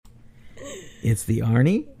It's the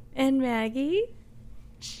Arnie and Maggie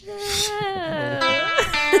show.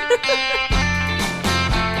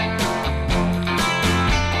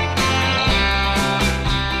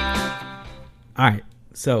 All right,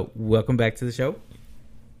 so welcome back to the show.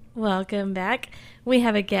 Welcome back. We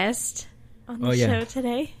have a guest on the show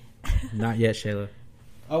today. Not yet, Shayla.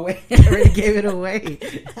 Oh, wait, I already gave it away.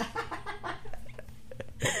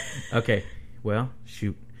 Okay, well,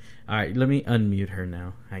 shoot. All right, let me unmute her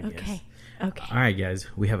now, I guess. Okay. All right, guys,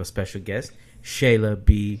 we have a special guest, Shayla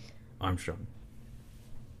B. Armstrong.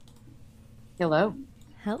 Hello.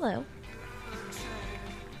 Hello.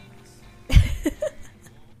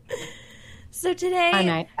 So today...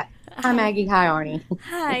 Hi, Maggie. Hi, Arnie.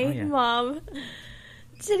 Hi, Mom.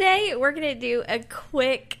 Today, we're going to do a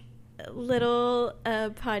quick little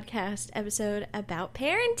podcast episode about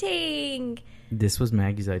parenting. This was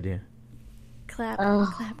Maggie's idea. Clap,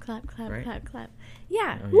 clap, clap, clap, right? clap, clap.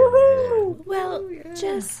 Yeah. Oh, yeah. Woohoo! Well,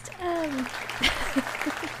 just... Yeah.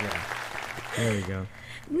 There we go.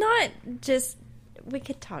 Not just... We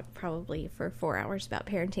could talk probably for 4 hours about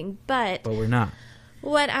parenting, but we're not.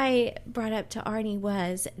 What I brought up to Arnie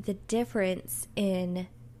was the difference in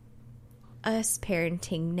us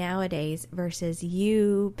parenting nowadays versus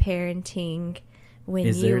you parenting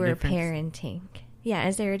when you were parenting. Yeah,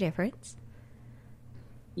 is there a difference?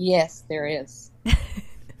 Yes, there is.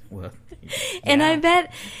 Well, and I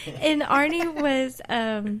bet, and Arnie was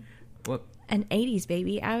what? An 80s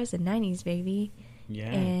baby. I was a 90s baby.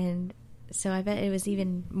 Yeah. And so I bet it was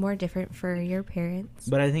even more different for your parents.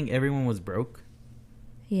 But I think everyone was broke.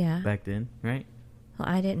 Yeah. Back then, right? Well,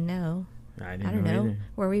 I didn't know. I don't know. Either.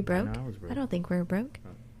 Were we broke? I was broke. I don't think we were broke.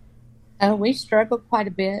 We struggled quite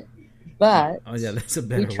a bit, but that's a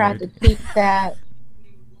better we tried word. to keep that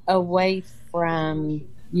away from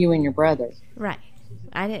you and your brother. Right.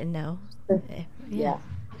 I didn't know. Yeah.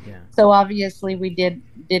 So obviously we did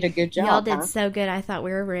a good job. Y'all did so good. I thought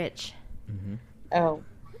we were rich. Mm-hmm. Oh.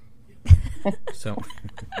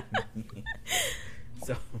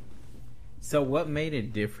 So what made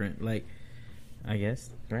it different? Like, I guess,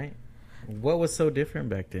 right? What was so different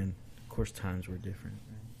back then? Of course, times were different.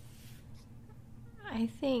 I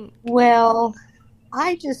think. Well,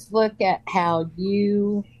 I just look at how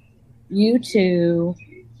you two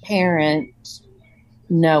parent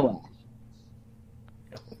Noah.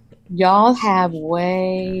 Y'all have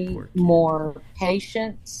way more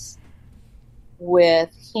patience with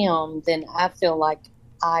him than I feel like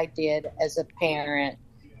I did as a parent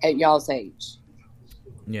at y'all's age.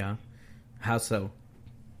 Yeah. How so?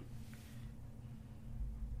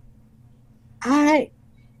 I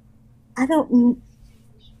don't.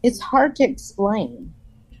 It's hard to explain.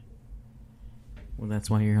 Well, that's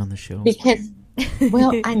why you're on the show. Because,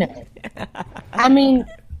 well, I know. I mean,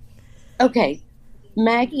 okay,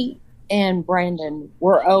 Maggie and Brandon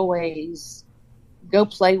were always go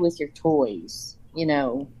play with your toys,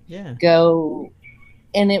 Yeah. Go,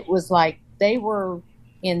 and it was like they were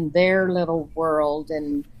in their little world,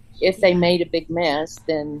 and if they made a big mess,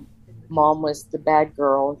 then Mom was the bad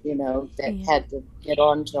girl, that had to get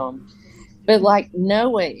on to them. But like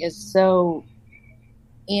Noah is so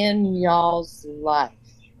in y'all's life.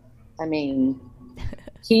 I mean,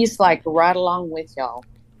 he's like right along with y'all.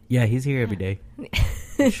 Yeah, he's here every day.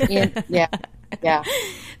 Yeah.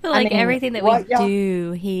 But like everything that we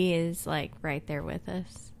do, he is like right there with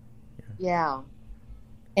us. Yeah.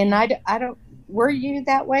 And I don't. Were you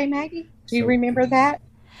that way, Maggie? Do you remember that?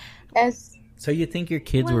 So you think your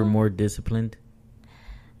kids were more disciplined?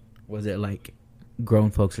 Was it like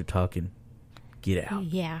grown folks are talking, get out?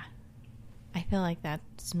 Yeah. I feel like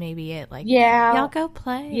that's maybe it. Like, y'all go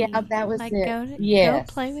play. Yeah, that was like, it. Go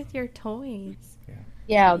play with your toys.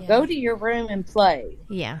 Yeah, go to your room and play.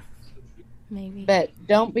 Yeah, maybe. But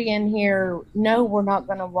don't be in here. No, we're not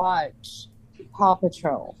going to watch Paw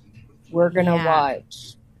Patrol. We're going to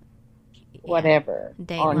watch whatever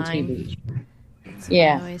on TV.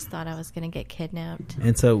 I always thought I was going to get kidnapped.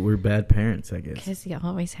 And so we're bad parents, I guess. Because you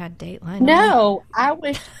always had Dateline. No, I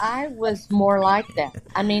wish I was more like that.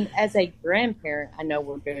 I mean, as a grandparent, I know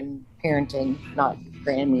we're doing parenting, not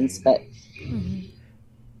Grammys, but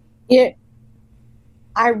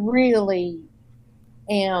I really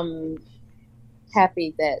am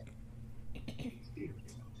happy that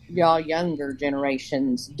y'all younger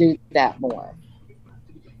generations do that more.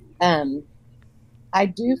 I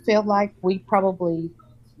do feel like we probably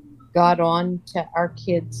got on to our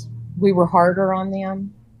kids. We were harder on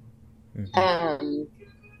them.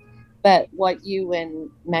 But what you and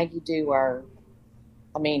Maggie do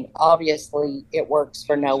obviously it works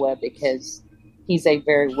for Noah because he's a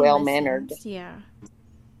very well-mannered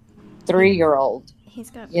 3-year-old. He's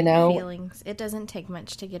got you know, feelings. It doesn't take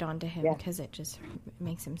much to get onto him because it just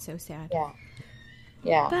makes him so sad. Yeah.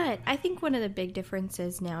 Yeah. But I think one of the big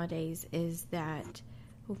differences nowadays is that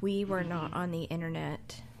we were not on the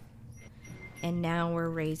internet, and now we're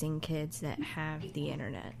raising kids that have the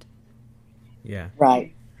internet. Yeah.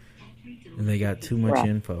 Right. And they got too much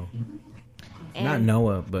info. And not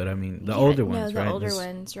Noah, but I mean the older ones, right? The older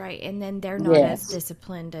ones, right? And then they're not as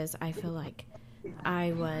disciplined as I feel like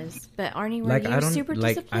I was. But Arnie, were you super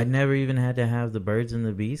disciplined? I never even had to have the birds and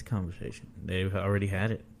the bees conversation. They've already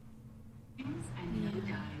had it.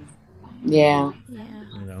 Yeah. Yeah.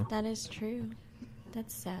 You know? That is true.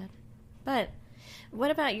 That's sad. But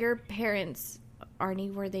what about your parents,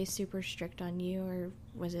 Arnie? Were they super strict on you, or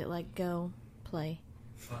was it like go play?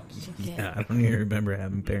 Yeah, I don't even remember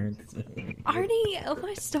having parents. Arnie, oh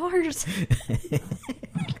my stars!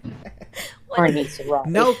 Arnie's right.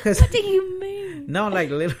 No, because what do you mean? No,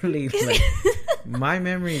 like literally, like my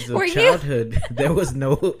memories of childhood, there was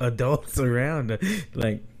no adults around.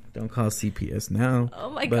 Like, don't call CPS now.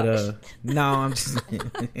 Oh my gosh! No, I'm just.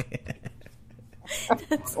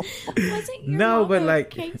 Wasn't your no, mom but a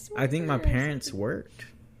like caseworker I think my parents worked.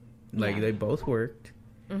 Like they both worked,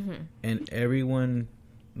 and everyone.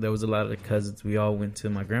 There was a lot of the cousins. We all went to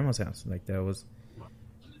my grandma's house. Like that was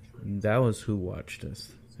who watched us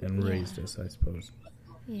and raised us, I suppose.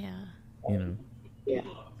 Yeah. You know. Yeah.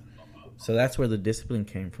 So that's where the discipline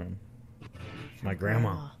came from. My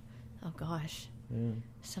grandma. Oh gosh. Yeah.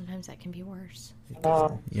 Sometimes that can be worse.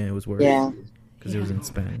 Yeah, it was worse. Yeah. Because it was in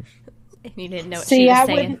Spanish. And you didn't know what she was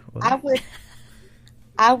saying.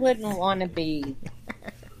 I wouldn't want to be.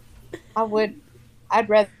 I'd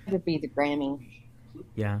rather be the Grammy.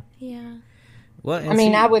 Yeah. Yeah. Well, I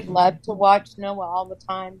mean, I would love to watch Noah all the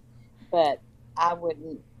time, but I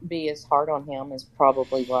wouldn't be as hard on him as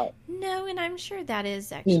probably what. No, and I'm sure that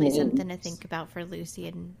is actually something to think about for Lucy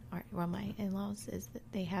and my in-laws is that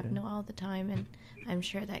they have Noah all the time, and I'm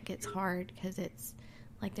sure that gets hard because it's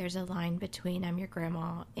like there's a line between I'm your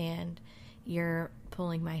grandma and you're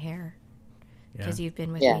pulling my hair because you've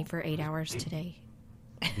been with me for 8 hours today.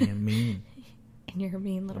 Being mean. And you're a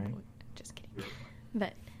mean little boy. Just kidding.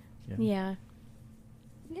 But, yeah.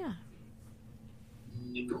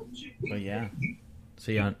 But yeah.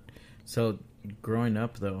 So growing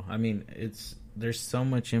up though, I mean, there's so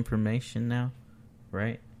much information now,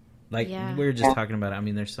 right? Like we were just talking about it. I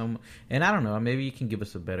mean, there's so and I don't know, maybe you can give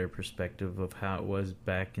us a better perspective of how it was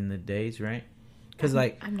back in the days, right? Because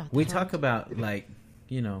like we talk about like,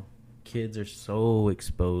 you know, kids are so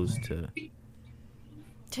exposed to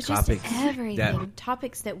topics, just everything.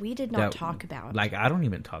 Topics that we did not talk about. Like I don't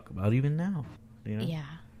even talk about even now. You know? Yeah.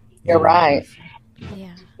 You're right.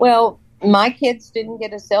 Yeah. Well, my kids didn't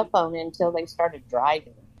get a cell phone until they started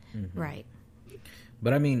driving. Mm-hmm. Right.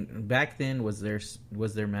 But I mean, back then was there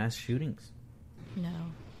mass shootings?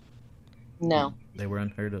 No. They were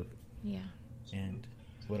unheard of. Yeah. And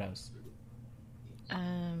what else?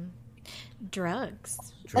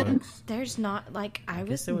 Drugs. There's not like I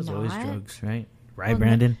guess there was not... always drugs, right? Right,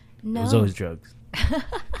 Brandon? No. It was always drugs.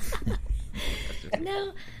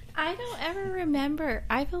 No, I don't ever remember.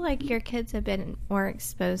 I feel like your kids have been more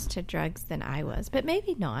exposed to drugs than I was, but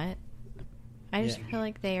maybe not. I just feel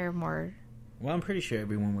like they are more. Well, I'm pretty sure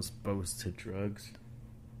everyone was exposed to drugs.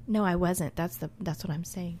 No, I wasn't. That's what I'm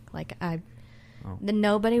saying. Like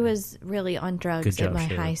nobody was really on drugs at my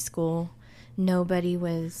high school. Nobody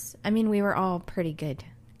was. I mean, we were all pretty good kids.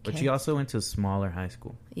 But you also went to a smaller high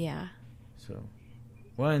school. Yeah. So,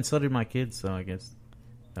 well, and so did my kids. So I guess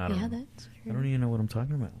I don't know. That's true. I don't even know what I'm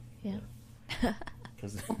talking about. Yeah.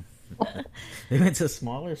 Because they went to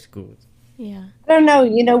smaller schools. Yeah. I don't know.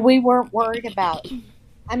 You know, we weren't worried about.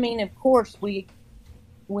 I mean, of course, we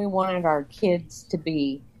wanted our kids to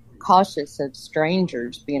be cautious of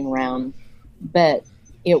strangers being around, but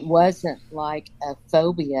it wasn't like a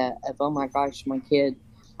phobia of, oh my gosh, my kid,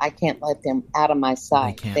 I can't let them out of my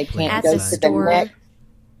sight. They can't go to the next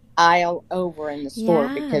aisle over in the store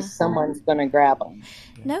because someone's going to grab them.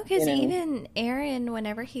 No, because even Aaron,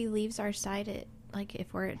 whenever he leaves our site, like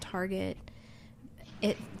if we're at Target,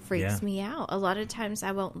 it freaks me out. A lot of times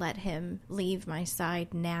I won't let him leave my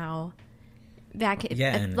side now. Back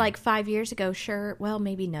like 5 years ago, sure. Well,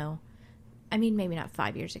 maybe no. I mean, maybe not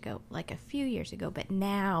 5 years ago, like a few years ago. But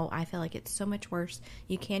now I feel like it's so much worse.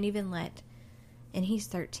 You can't even let... And he's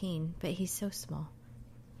 13, but he's so small.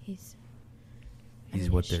 He's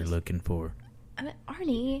what they're looking for. I mean,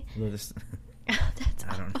 Arnie... That's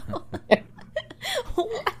I don't know.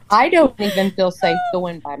 I don't even feel safe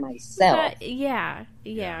going by myself. Yeah.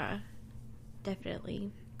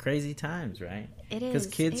 Definitely. Crazy times, right? It is. Because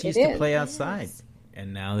kids used to play outside.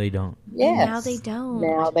 And now they don't. Yes. And now they don't.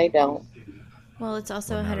 Now they don't. Well, it's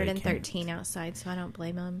also 113 outside, so I don't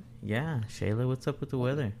blame them. Yeah, Shayla, what's up with the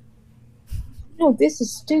weather? No, this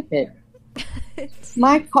is stupid.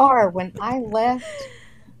 My car, when I left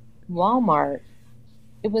Walmart,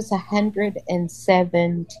 it was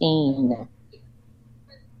 117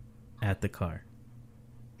 at the car.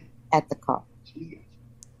 At the car.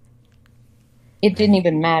 It didn't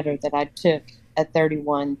even matter that I took a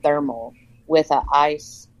 31 thermal with an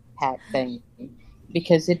ice pack thing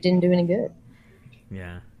because it didn't do any good.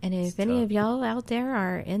 Yeah. And if any of y'all out there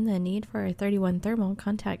are in the need for a 31 thermal,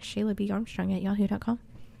 contact Shayla B. Armstrong at yahoo.com.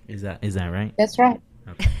 Is that right? That's right.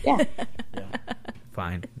 Okay. Yeah.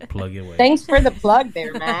 Fine. Plug it away. Thanks for the plug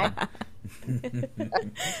there, Mag.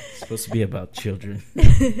 It's supposed to be about children.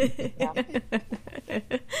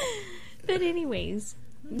 But anyways,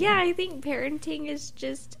 yeah, I think parenting is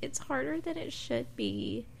just, it's harder than it should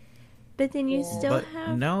be. But then you still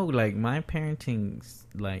have... No, like, my parenting's,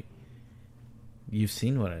 like, you've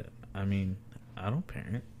seen what I mean, I don't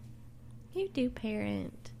parent. You do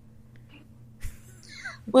parent.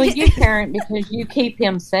 Well, you parent because you keep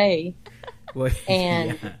him safe. Well,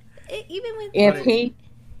 and even with...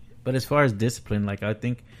 But as far as discipline, like, I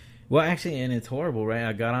think... Well, actually, and it's horrible, right?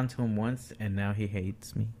 I got onto him once, and now he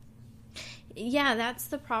hates me. Yeah, that's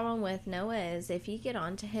the problem with Noah is if you get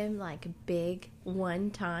onto him like big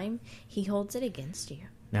one time, he holds it against you.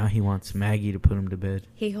 Now he wants Maggie to put him to bed.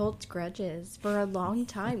 He holds grudges for a long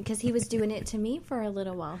time because he was doing it to me for a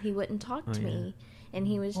little while. He wouldn't talk to me, and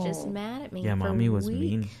he was just mad at me. Yeah, Mommy was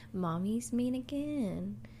mean. Mommy's mean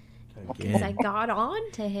again. Because I got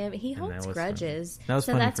on to him. He holds grudges. That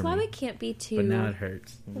so that's why we can't be too... But now it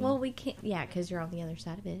hurts. Well, we can't... Yeah, because you're on the other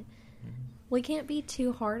side of it. We can't be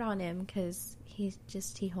too hard on him because he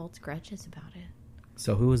holds grudges about it.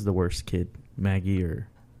 So who was the worst kid? Maggie or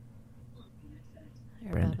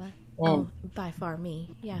Bubba? Oh, by far me.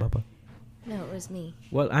 Yeah. Bubba. No, it was me.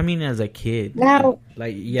 Well, I mean, as a kid. No.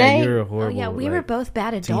 Like, yeah, you're a horrible... Oh, yeah, we were both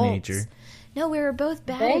bad adults. Teenager. No, we were both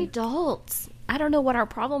bad adults. I don't know what our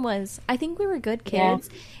problem was. I think we were good kids.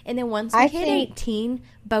 Yeah. And then once we hit 18,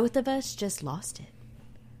 both of us just lost it.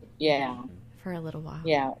 Yeah. For a little while.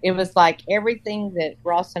 Yeah. It was like everything that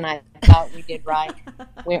Ross and I thought we did right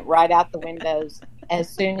went right out the windows as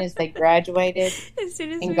soon as they graduated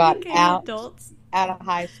and got out of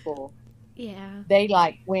high school. Yeah. They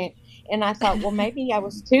like went, and I thought, well, maybe I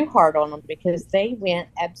was too hard on them because they went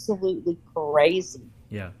absolutely crazy.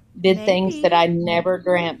 Yeah. Did things that I never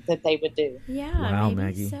dreamt that they would do. Yeah, wow, maybe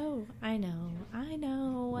Maggie. So I know.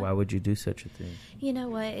 Why would you do such a thing? You know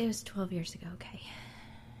what? It was 12 years ago. Okay.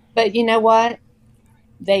 But you know what?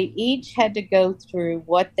 They each had to go through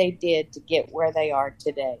what they did to get where they are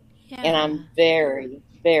today. Yeah. And I'm very,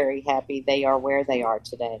 very happy they are where they are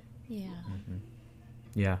today. Yeah. Mm-hmm.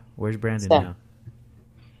 Yeah. Where's Brandon now?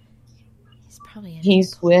 He's probably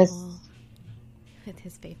with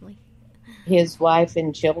his family. His wife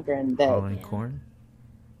and children. Hauling corn?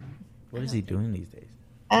 What is he doing these days?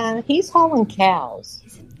 He's hauling cows.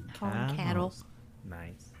 He's hauling cattle.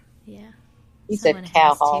 Nice. Yeah. He's a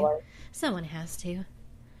cow hauler. Someone has to.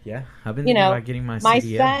 Yeah, I've been thinking about getting my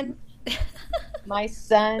CDL. My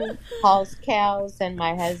son hauls cows and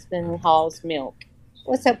my husband hauls milk.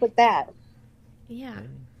 What's up with that? Yeah.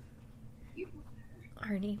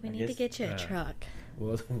 Arnie, we need to get you a truck.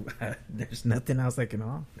 Well, there's nothing else I can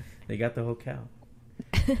haul. They got the whole cow.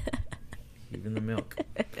 Even the milk.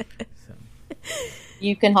 So.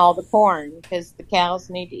 You can haul the corn because the cows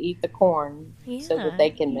need to eat the corn so that they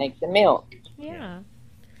can make the milk. Yeah.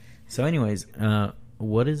 So anyways,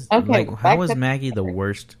 what is how was Maggie the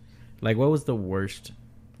worst? Like, what was the worst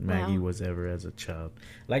Maggie was ever as a child?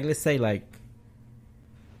 Like, let's say, like,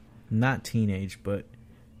 not teenage, but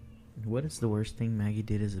what is the worst thing Maggie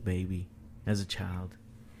did as a baby, as a child?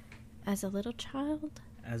 As a little child?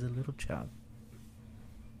 As a little child.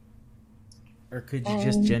 Or could you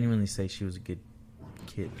just genuinely say she was a good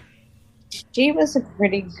kid? She was a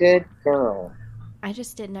pretty good girl. I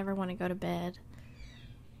just didn't ever want to go to bed.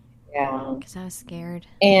 Yeah. Because I was scared.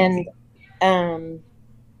 And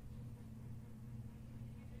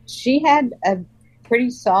she had a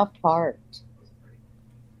pretty soft heart.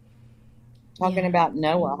 Talking about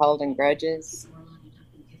Noah holding grudges.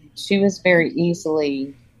 She was very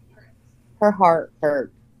easily, her heart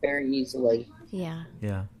hurt very easily. Yeah.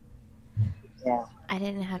 Yeah. Yeah. I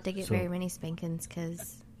didn't have to get very many spankings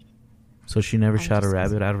because... So she never shot a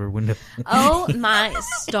rabbit out of her window? Oh, my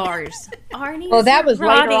stars. Arnie. Well, that was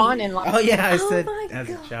later on in life. Oh, yeah, I said as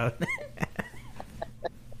a child.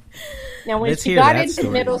 Now, when she got into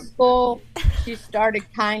middle school, she started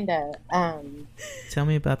kind of. Tell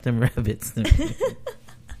me about them rabbits.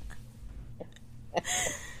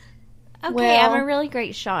 Okay, Well, I'm a really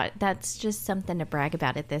great shot. That's just something to brag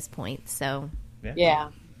about at this point. So, yeah.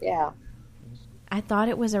 I thought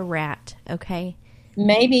it was a rat. Okay,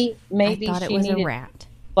 Maybe I thought she it was a needed rat.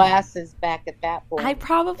 glasses back at that point. I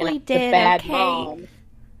probably and did. A bad okay, mom,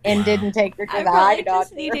 and didn't take her to I the eye probably doctor.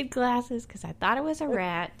 just needed glasses because I thought it was a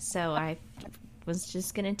rat. So I was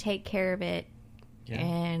just gonna take care of it. Yeah.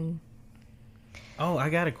 And oh, I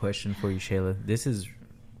got a question for you, Shayla. This is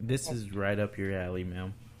right up your alley,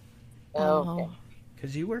 ma'am. Okay.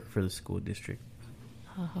 Because you work for the school district.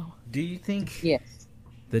 Oh. Do you think Yes.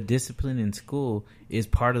 the discipline in school is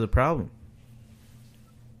part of the problem?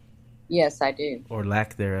 Yes, I do. Or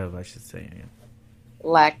lack thereof, I should say. Yeah.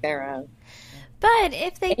 Lack thereof. But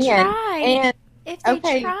if they try,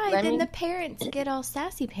 then the parents get all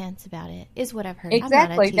sassy pants about it, is what I've heard.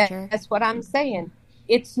 Exactly. I'm not a teacher. That's what I'm saying.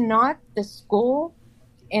 It's not the school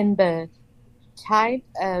and the type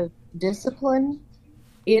of discipline.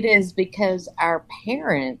 It is because our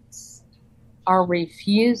parents are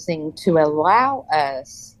refusing to allow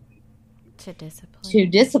us to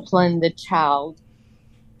discipline the child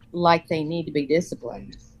like they need to be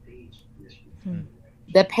disciplined.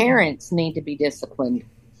 The parents need to be disciplined.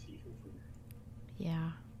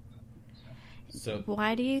 Yeah. So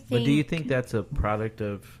why do you think? But do you think that's a product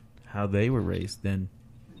of how they were raised then?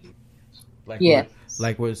 Like yes.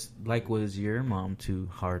 Was your mom too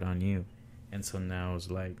hard on you? And so now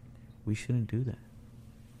it's like, we shouldn't do that.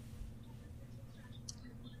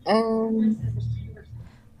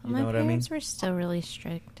 My parents were still really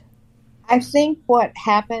strict. I think what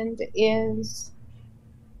happened is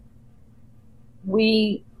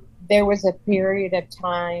there was a period of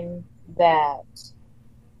time that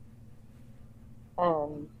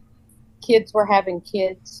kids were having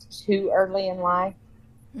kids too early in life.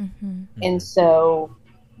 Mm-hmm. And so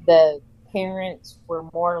the parents were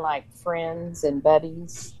more like friends and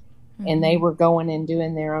buddies, and they were going and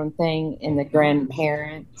doing their own thing, and the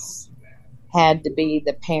grandparents had to be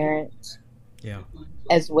the parent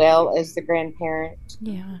as well as the grandparent.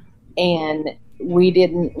 Yeah. And we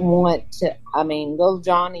didn't want to, little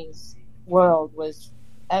Johnny's world was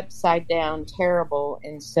upside down terrible,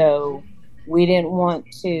 and so we didn't want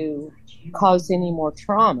to cause any more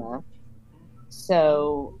trauma.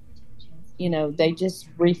 So they just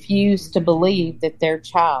refused to believe that their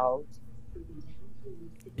child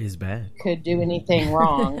is bad, could do anything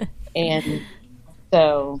wrong. And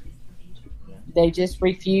so they just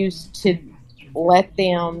refused to let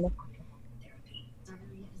them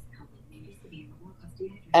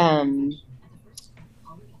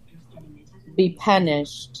be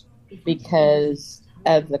punished because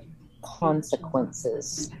of the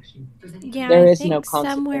consequences. Yeah, there is I think no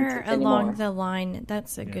consequences somewhere anymore. along the line,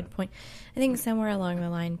 that's a good point. I think somewhere along the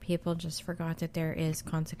line, people just forgot that there is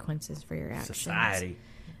consequences for your actions. Society.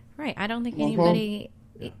 Right. I don't think anybody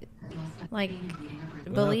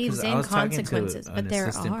believes in consequences, but there are. An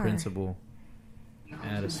assistant principal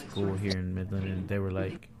at a school here in Midland, and they were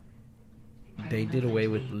like, they did away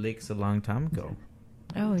with licks a long time ago.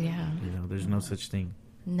 Oh yeah. There's no such thing.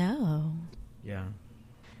 No. Yeah.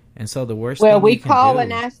 And so the worst. Well, we call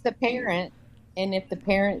and ask the parent, and if the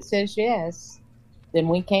parent says yes, then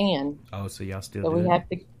we can. Oh, so y'all still? So do we it? have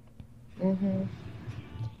to. Mm-hmm.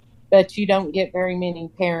 But you don't get very many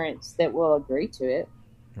parents that will agree to it.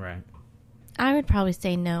 Right. I would probably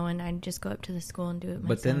say no, and I'd just go up to the school and do it myself.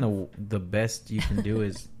 But then the best you can do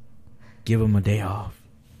is give them a day off.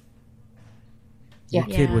 Your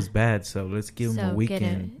kid was bad, so let's give them a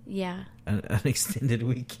weekend. An extended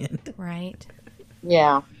weekend. Right.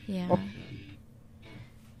 Yeah. Yeah.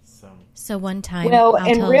 So one time, I'll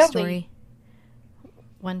tell a story.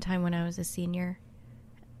 One time when I was a senior,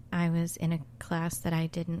 I was in a class that I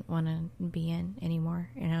didn't want to be in anymore,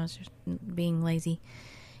 and I was just being lazy.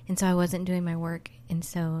 And so I wasn't doing my work, and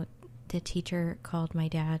so the teacher called my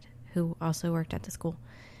dad, who also worked at the school,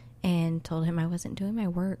 and told him I wasn't doing my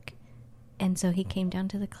work. And so he came down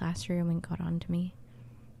to the classroom and got on to me.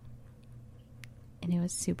 And it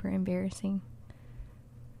was super embarrassing.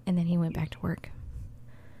 And then he went back to work.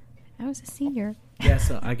 I was a senior. Yeah,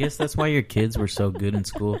 so I guess that's why your kids were so good in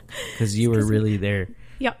school, because you were really there.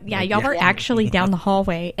 Yeah, y'all were actually down the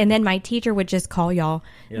hallway. And then my teacher would just call y'all.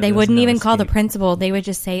 They wouldn't even call the principal. They would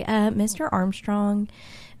just say, Mr. Armstrong,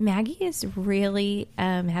 Maggie is really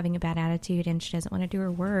having a bad attitude and she doesn't want to do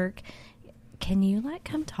her work. Can you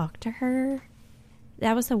come talk to her?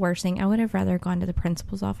 That was the worst thing. I would have rather gone to the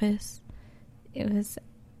principal's office. It was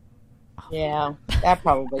Yeah, that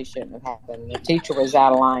probably shouldn't have happened. The teacher was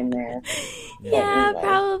out of line there. Yeah, anyway.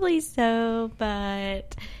 Probably so,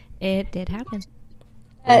 but it did happen.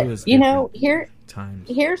 Here's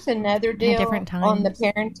another deal on the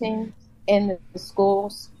parenting in the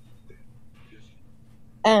schools.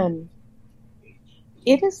 It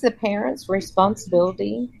is the parent's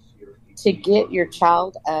responsibility to get your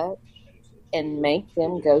child up and make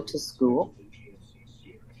them go to school.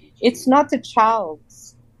 It's not the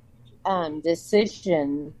child's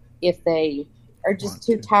decision if they are just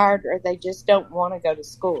too tired or they just don't want to go to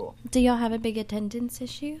school. Do y'all have a big attendance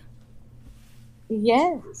issue?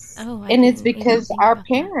 Yes. And it's because our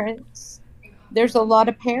parents, there's a lot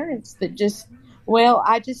of parents that just,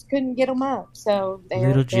 I just couldn't get them up. So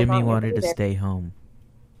little Jimmy wanted to stay home.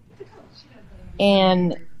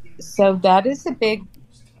 And so that is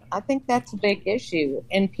I think that's a big issue.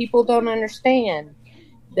 And people don't understand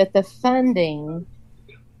that the funding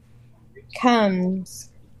comes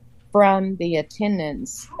from the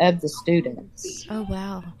attendance of the students. Oh,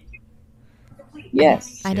 wow.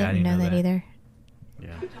 Yes. I didn't know that either.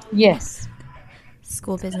 Yeah. Yes.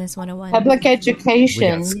 School Business 101. Public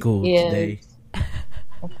education. We got school today.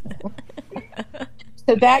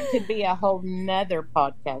 So that could be a whole nother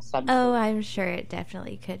podcast. I'm sure it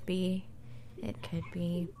definitely could be. It could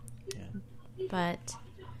be. Yeah. But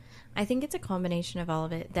I think it's a combination of all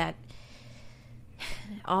of it, that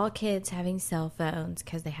all kids having cell phones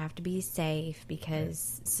because they have to be safe,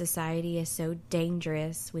 because society is so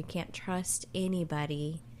dangerous. We can't trust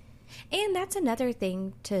anybody. And that's another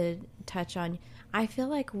thing to touch on. I feel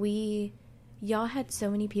like y'all had so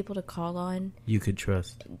many people to call on. You could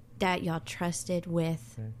trust. That y'all trusted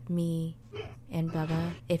with me and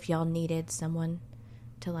Bubba if y'all needed someone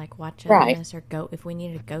to watch us or go, if we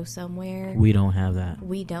needed to go somewhere. We don't have that.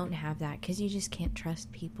 We don't have that because you just can't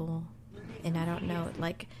trust people. And I don't know,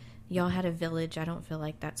 y'all had a village. I don't feel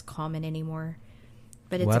like that's common anymore.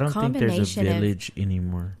 But it's a combination I don't think there's a village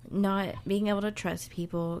anymore. Not being able to trust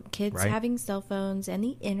people, kids having cell phones, and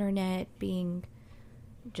the internet being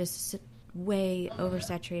just way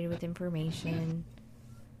oversaturated with information.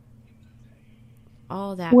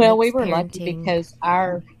 All that. Well, we were lucky because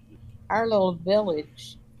our little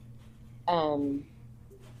village, the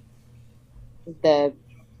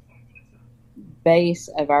base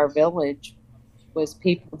of our village was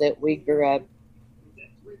people that we grew up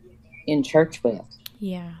in church with.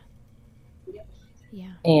 Yeah.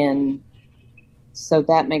 Yeah. And so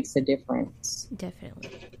that makes a difference.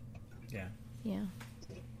 Definitely. Yeah. Yeah.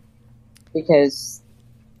 Because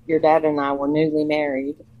your dad and I were newly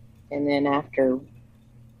married, and then after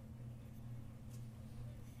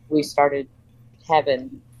we started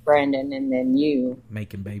having Brandon and then you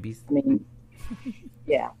making babies. I mean,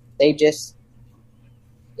 yeah, it's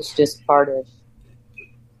just part of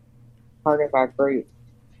our group,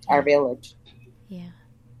 our village. Yeah.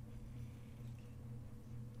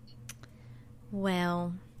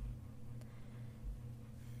 Well,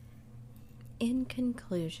 in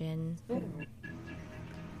conclusion,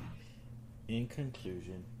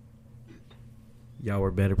 y'all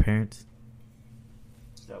were better parents?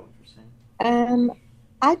 Is that what you're saying?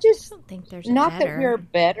 I just don't think there's not that we're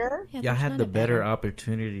better. Yeah, y'all had the better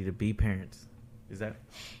opportunity to be parents. Is that?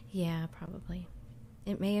 Yeah, probably.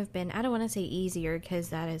 It may have been. I don't want to say easier because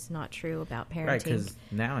that is not true about parenting. Right, because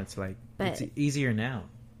now it's it's easier now.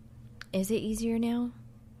 Is it easier now?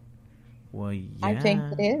 Well, yeah. I think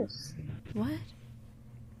it is. What?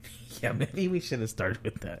 Yeah, maybe we should have started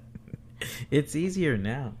with that. It's easier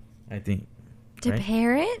now, I think. To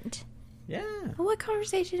parent? Yeah. What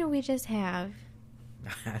conversation did we just have?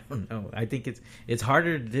 I don't know. I think it's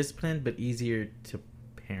harder to discipline, but easier to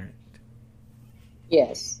parent.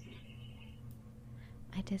 Yes.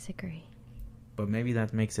 I disagree. But maybe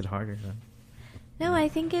that makes it harder, though. No, I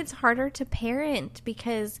think it's harder to parent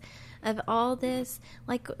because of all this,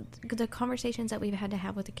 the conversations that we've had to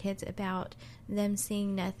have with the kids about them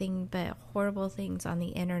seeing nothing but horrible things on the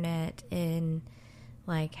internet and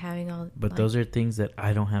having all. But those are things that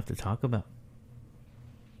I don't have to talk about.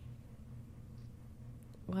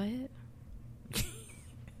 What?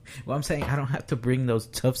 Well, I'm saying I don't have to bring those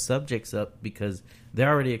tough subjects up because they're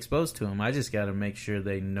already exposed to them. I just got to make sure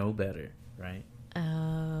they know better, right?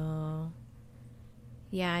 Oh.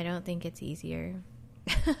 Yeah, I don't think it's easier.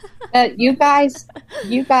 You guys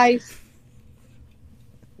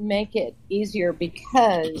make it easier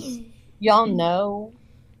because y'all know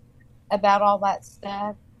about all that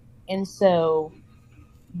stuff, and so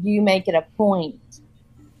you make it a point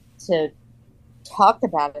to talk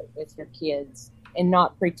about it with your kids and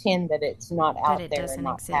not pretend that it's not out there and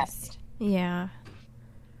not happening. Yeah.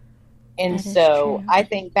 And so I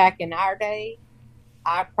think back in our day,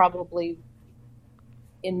 I probably,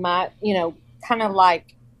 in my, kind of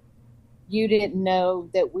like you didn't know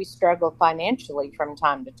that we struggle financially from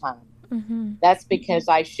time to time. Mm-hmm. That's because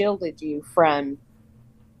I shielded you from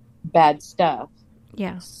bad stuff.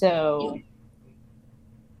 Yeah. So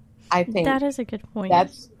I think that is a good point.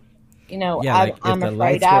 That's, I'm if the afraid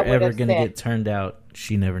lights were ever going to get turned out,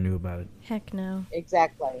 she never knew about it. Heck no.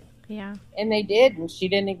 Exactly. Yeah. And they did, and she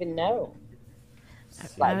didn't even know.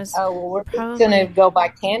 Like, we're probably going to go by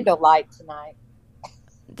candlelight tonight.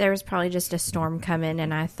 There was probably just a storm coming,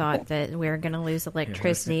 and I thought that we were going to lose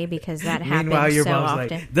electricity because that happens Meanwhile, your so mom's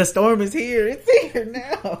often. Like, the storm is here. It's here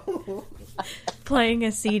now. Playing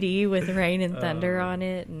a CD with rain and thunder on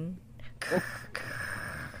it. And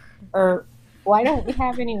or, why don't we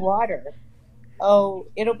have any water? Oh,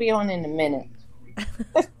 it'll be on in a minute.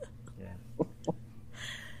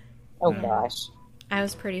 Oh, gosh. I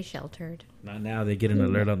was pretty sheltered. Not now. They get an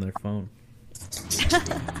alert on their phone.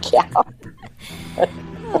 Yeah. Oh.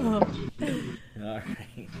 All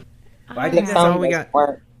right. Well, I think that's all we got.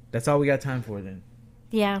 That's all we got time for then.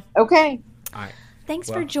 Yeah. Okay. All right. Thanks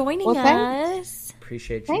for joining us. Thanks.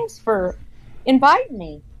 Appreciate you. Thanks for inviting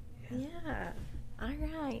me. Yeah. All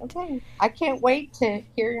right. Okay. I can't wait to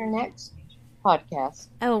hear your next podcast.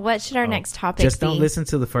 Oh, what should our next topic be? Just don't listen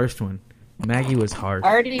to the first one. Maggie was hard.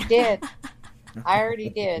 I already did.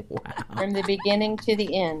 Wow. From the beginning to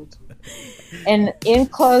the end. And in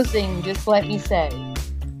closing, just let me say,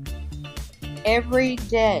 every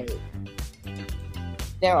day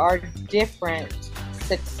there are different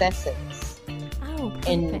successes. Oh, perfect.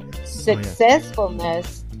 And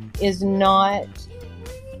successfulness is not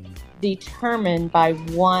determined by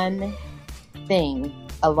one thing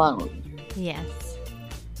alone. Yes.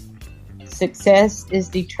 Success is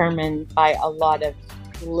determined by a lot of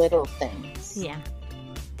little things. Yeah,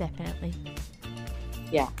 definitely.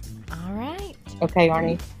 Yeah. All right. Okay,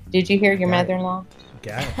 Arnie. Did you hear your mother-in-law?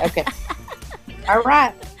 Got it. Okay. All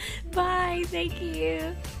right. Bye. Thank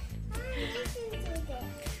you.